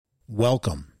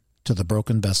Welcome to the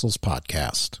Broken Vessels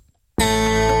Podcast.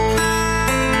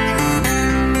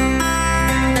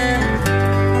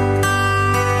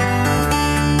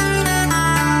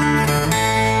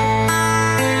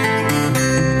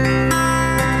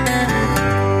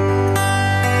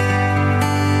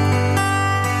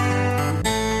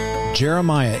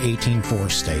 Jeremiah 18:4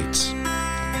 states,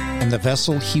 "And the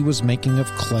vessel he was making of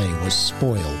clay was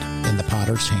spoiled in the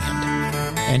potter's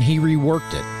hand, and he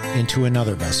reworked it into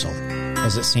another vessel,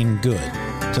 as it seemed good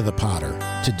to the potter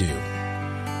to do."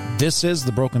 This is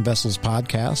the Broken Vessels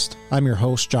Podcast. I'm your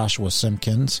host, Joshua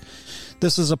Simpkins.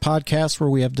 This is a podcast where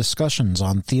we have discussions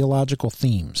on theological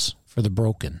themes for the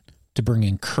broken to bring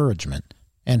encouragement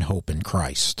and hope in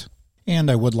Christ.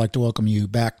 And I would like to welcome you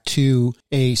back to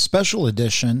a special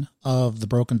edition of the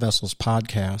Broken Vessels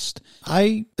Podcast.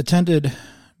 I attended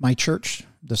my church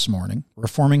this morning,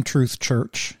 Reforming Truth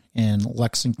Church in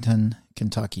Lexington,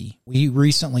 Kentucky. We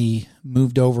recently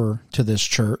moved over to this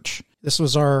church. This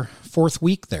was our fourth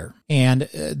week there. And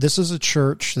this is a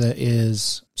church that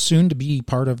is soon to be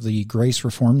part of the Grace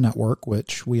Reform Network,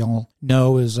 which we all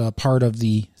know is a part of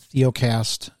the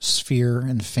Theocast sphere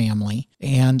and family.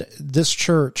 And this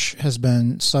church has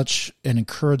been such an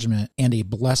encouragement and a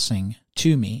blessing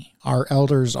to me. Our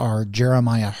elders are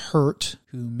Jeremiah Hurt,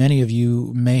 who many of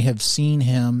you may have seen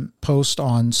him post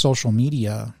on social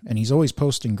media, and he's always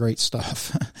posting great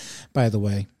stuff, by the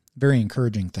way. Very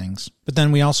encouraging things. But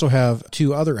then we also have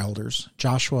two other elders,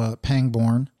 Joshua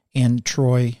Pangborn and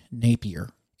Troy Napier.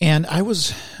 And I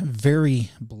was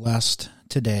very blessed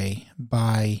today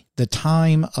by the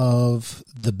time of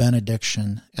the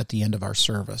benediction at the end of our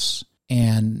service.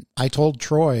 And I told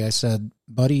Troy, I said,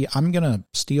 buddy, I'm going to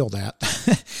steal that.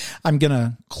 I'm going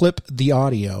to clip the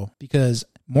audio because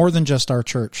more than just our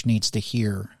church needs to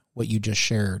hear what you just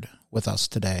shared with us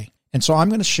today. And so I'm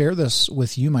going to share this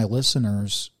with you, my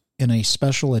listeners, in a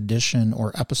special edition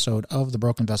or episode of the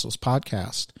Broken Vessels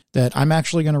Podcast that I'm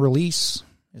actually going to release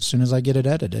as soon as I get it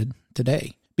edited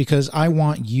today, because I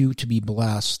want you to be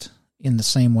blessed in the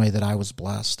same way that I was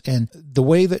blessed. And the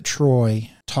way that Troy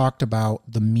talked about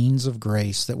the means of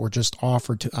grace that were just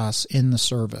offered to us in the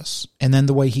service, and then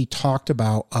the way he talked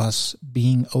about us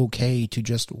being okay to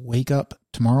just wake up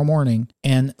tomorrow morning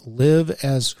and live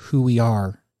as who we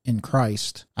are in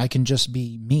Christ. I can just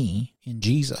be me in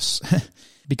Jesus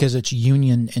because it's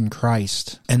union in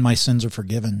Christ and my sins are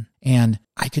forgiven. And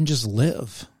I can just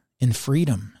live in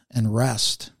freedom and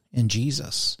rest in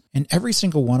Jesus. And every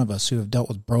single one of us who have dealt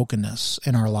with brokenness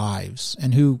in our lives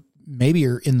and who maybe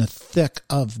are in the thick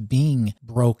of being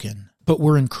broken, but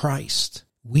we're in Christ,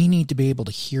 we need to be able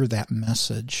to hear that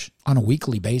message on a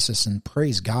weekly basis, and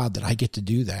praise God that I get to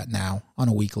do that now on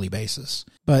a weekly basis.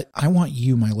 But I want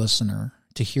you, my listener,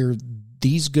 to hear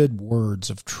these good words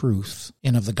of truth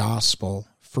and of the gospel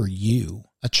for you,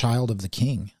 a child of the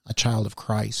King, a child of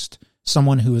Christ,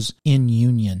 someone who is in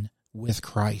union with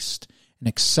Christ and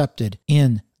accepted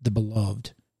in the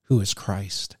beloved who is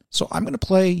Christ. So I'm going to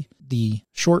play the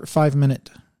short about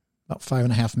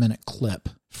 5.5 minute clip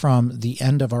from the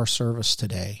end of our service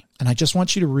today. And I just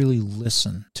want you to really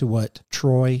listen to what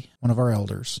Troy, one of our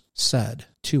elders, said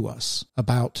to us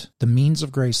about the means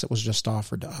of grace that was just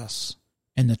offered to us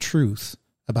and the truth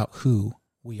about who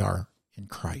we are in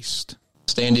Christ.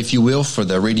 Stand, if you will, for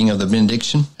the reading of the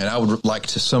benediction. And I would like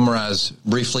to summarize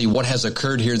briefly what has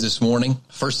occurred here this morning.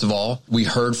 First of all, we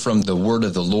heard from the word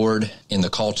of the Lord in the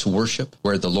call to worship,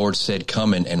 where the Lord said,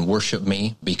 come and worship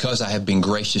me because I have been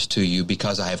gracious to you,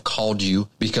 because I have called you,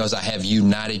 because I have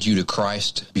united you to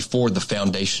Christ before the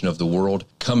foundation of the world.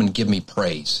 Come and give me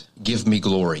praise. Give me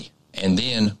glory. And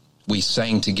then we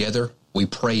sang together. We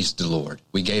praised the Lord.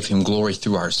 We gave him glory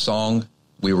through our song.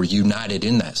 We were united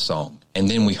in that song. And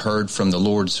then we heard from the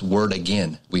Lord's word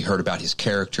again. We heard about his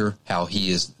character, how he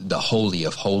is the holy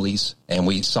of holies. And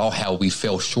we saw how we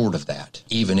fell short of that.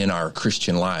 Even in our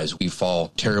Christian lives, we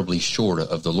fall terribly short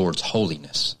of the Lord's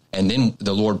holiness. And then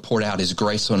the Lord poured out his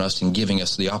grace on us in giving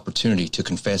us the opportunity to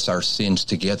confess our sins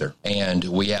together. And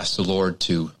we asked the Lord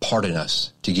to pardon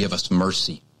us, to give us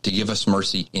mercy. To give us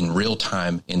mercy in real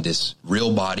time, in this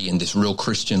real body, in this real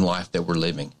Christian life that we're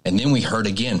living. And then we heard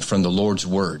again from the Lord's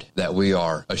word that we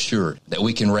are assured, that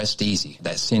we can rest easy,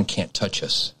 that sin can't touch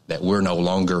us, that we're no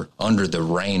longer under the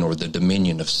reign or the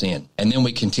dominion of sin. And then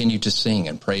we continue to sing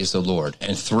and praise the Lord.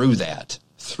 And through that,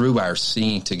 through our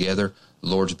singing together, the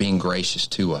Lord's being gracious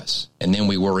to us. And then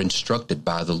we were instructed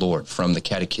by the Lord from the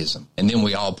catechism. And then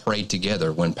we all prayed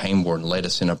together when Pangborn led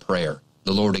us in a prayer.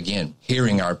 the Lord again,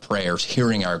 hearing our prayers,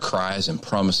 hearing our cries, and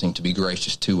promising to be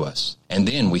gracious to us. And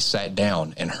then we sat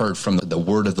down and heard from the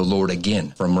word of the Lord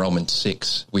again from Romans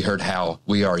 6. We heard how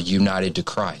we are united to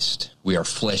Christ. We are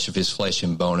flesh of his flesh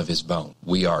and bone of his bone.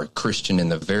 We are Christian in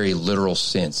the very literal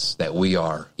sense that we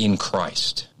are in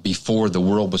Christ. Before the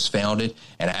world was founded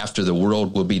and after the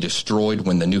world will be destroyed,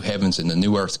 when the new heavens and the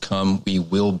new earth come, we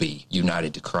will be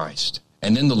united to Christ.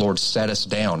 And then the Lord sat us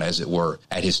down, as it were,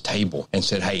 at his table and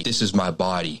said, hey, this is my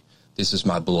body. This is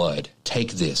my blood.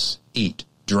 Take this, eat,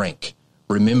 drink.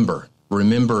 Remember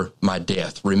my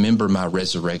death. Remember my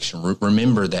resurrection.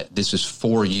 Remember that this is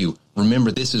for you.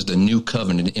 Remember, this is the new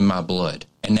covenant in my blood.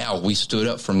 And now we stood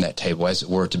up from that table, as it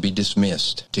were, to be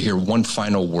dismissed, to hear one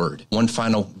final word, one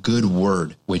final good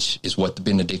word, which is what the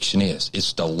benediction is.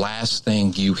 It's the last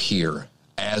thing you hear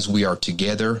as we are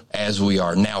together, as we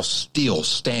are now still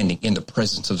standing in the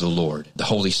presence of the Lord, the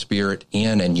Holy Spirit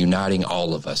in and uniting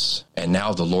all of us. And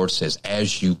now the Lord says,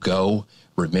 as you go,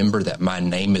 remember that my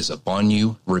name is upon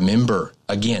you. Remember,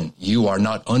 again, you are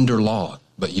not under law,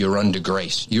 but you're under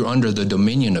grace. You're under the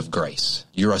dominion of grace.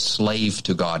 You're a slave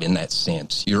to God in that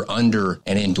sense. You're under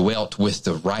and indwelt with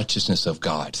the righteousness of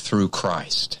God through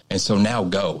Christ. And so now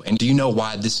go. And do you know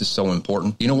why this is so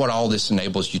important? You know what all this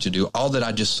enables you to do? All that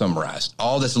I just summarized,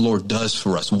 all that the Lord does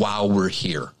for us while we're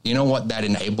here. You know what that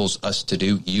enables us to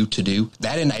do, you to do?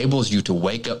 That enables you to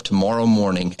wake up tomorrow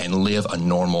morning and live a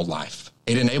normal life.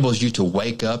 It enables you to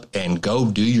wake up and go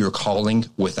do your calling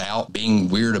without being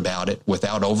weird about it,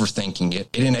 without overthinking it.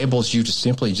 It enables you to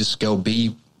simply just go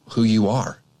be who you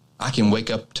are. I can wake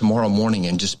up tomorrow morning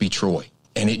and just be Troy,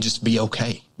 and it just be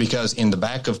okay. Because in the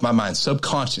back of my mind,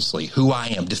 subconsciously, who I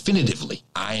am, definitively,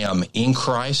 I am in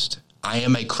Christ. I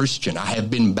am a Christian. I have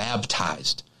been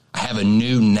baptized. I have a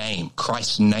new name.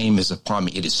 Christ's name is upon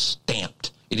me. It is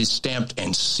stamped. It is stamped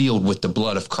and sealed with the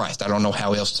blood of Christ. I don't know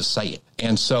how else to say it.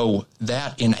 And so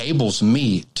that enables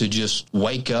me to just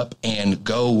wake up and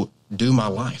go do my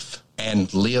life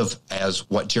and live as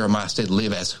what Jeremiah said,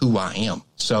 live as who I am.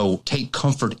 So take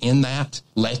comfort in that.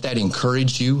 Let that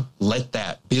encourage you. Let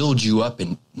that build you up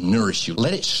and nourish you.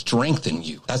 Let it strengthen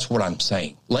you. That's what I'm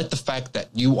saying. Let the fact that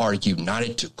you are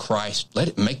united to Christ, let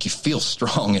it make you feel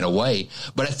strong in a way,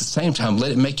 but at the same time,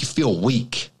 let it make you feel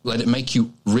weak. Let it make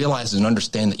you realize and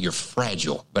understand that you're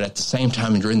fragile, but at the same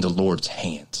time, you're in the Lord's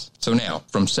hands. So now,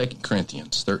 from 2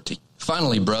 Corinthians 13.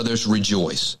 Finally, brothers,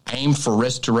 rejoice. Aim for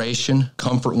restoration,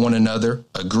 comfort one another,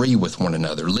 agree with one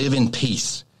another, live in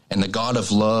peace, and the God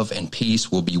of love and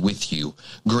peace will be with you.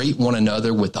 Greet one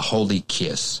another with a holy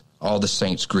kiss. All the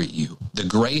saints greet you. The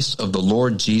grace of the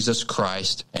Lord Jesus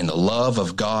Christ and the love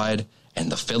of God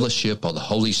and the fellowship of the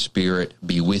Holy Spirit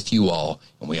be with you all.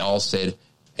 And we all said,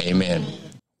 amen.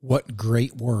 What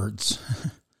great words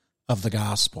of the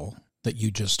gospel that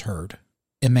you just heard.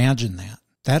 Imagine that.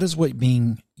 That is what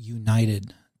being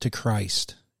united to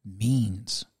Christ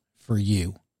means for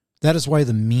you. That is why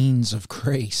the means of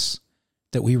grace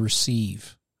that we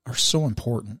receive are so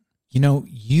important. You know,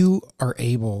 you are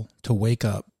able to wake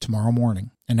up tomorrow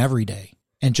morning and every day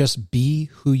and just be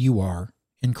who you are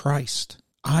in Christ.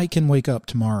 I can wake up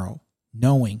tomorrow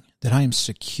knowing that I am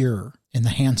secure in the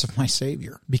hands of my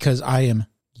Savior because I am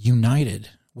united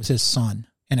with his Son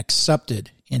and accepted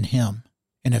in him.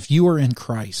 And if you are in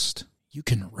Christ, you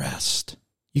can rest.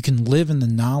 You can live in the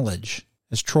knowledge,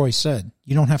 as Troy said,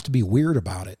 you don't have to be weird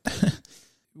about it.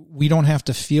 We don't have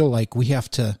to feel like we have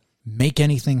to make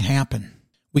anything happen.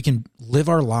 We can live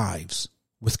our lives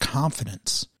with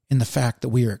confidence in the fact that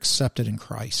we are accepted in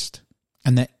Christ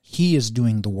and that he is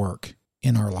doing the work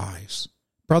in our lives.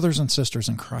 Brothers and sisters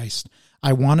in Christ,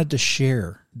 I wanted to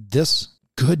share this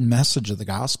good message of the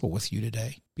gospel with you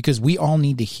today because we all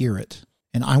need to hear it.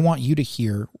 And I want you to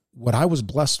hear what I was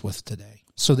blessed with today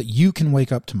so that you can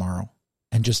wake up tomorrow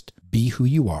and just be who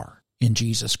you are in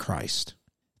Jesus Christ.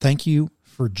 Thank you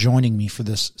for joining me for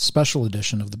this special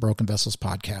edition of the Broken Vessels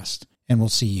podcast, and we'll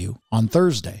see you on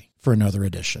Thursday for another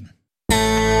edition.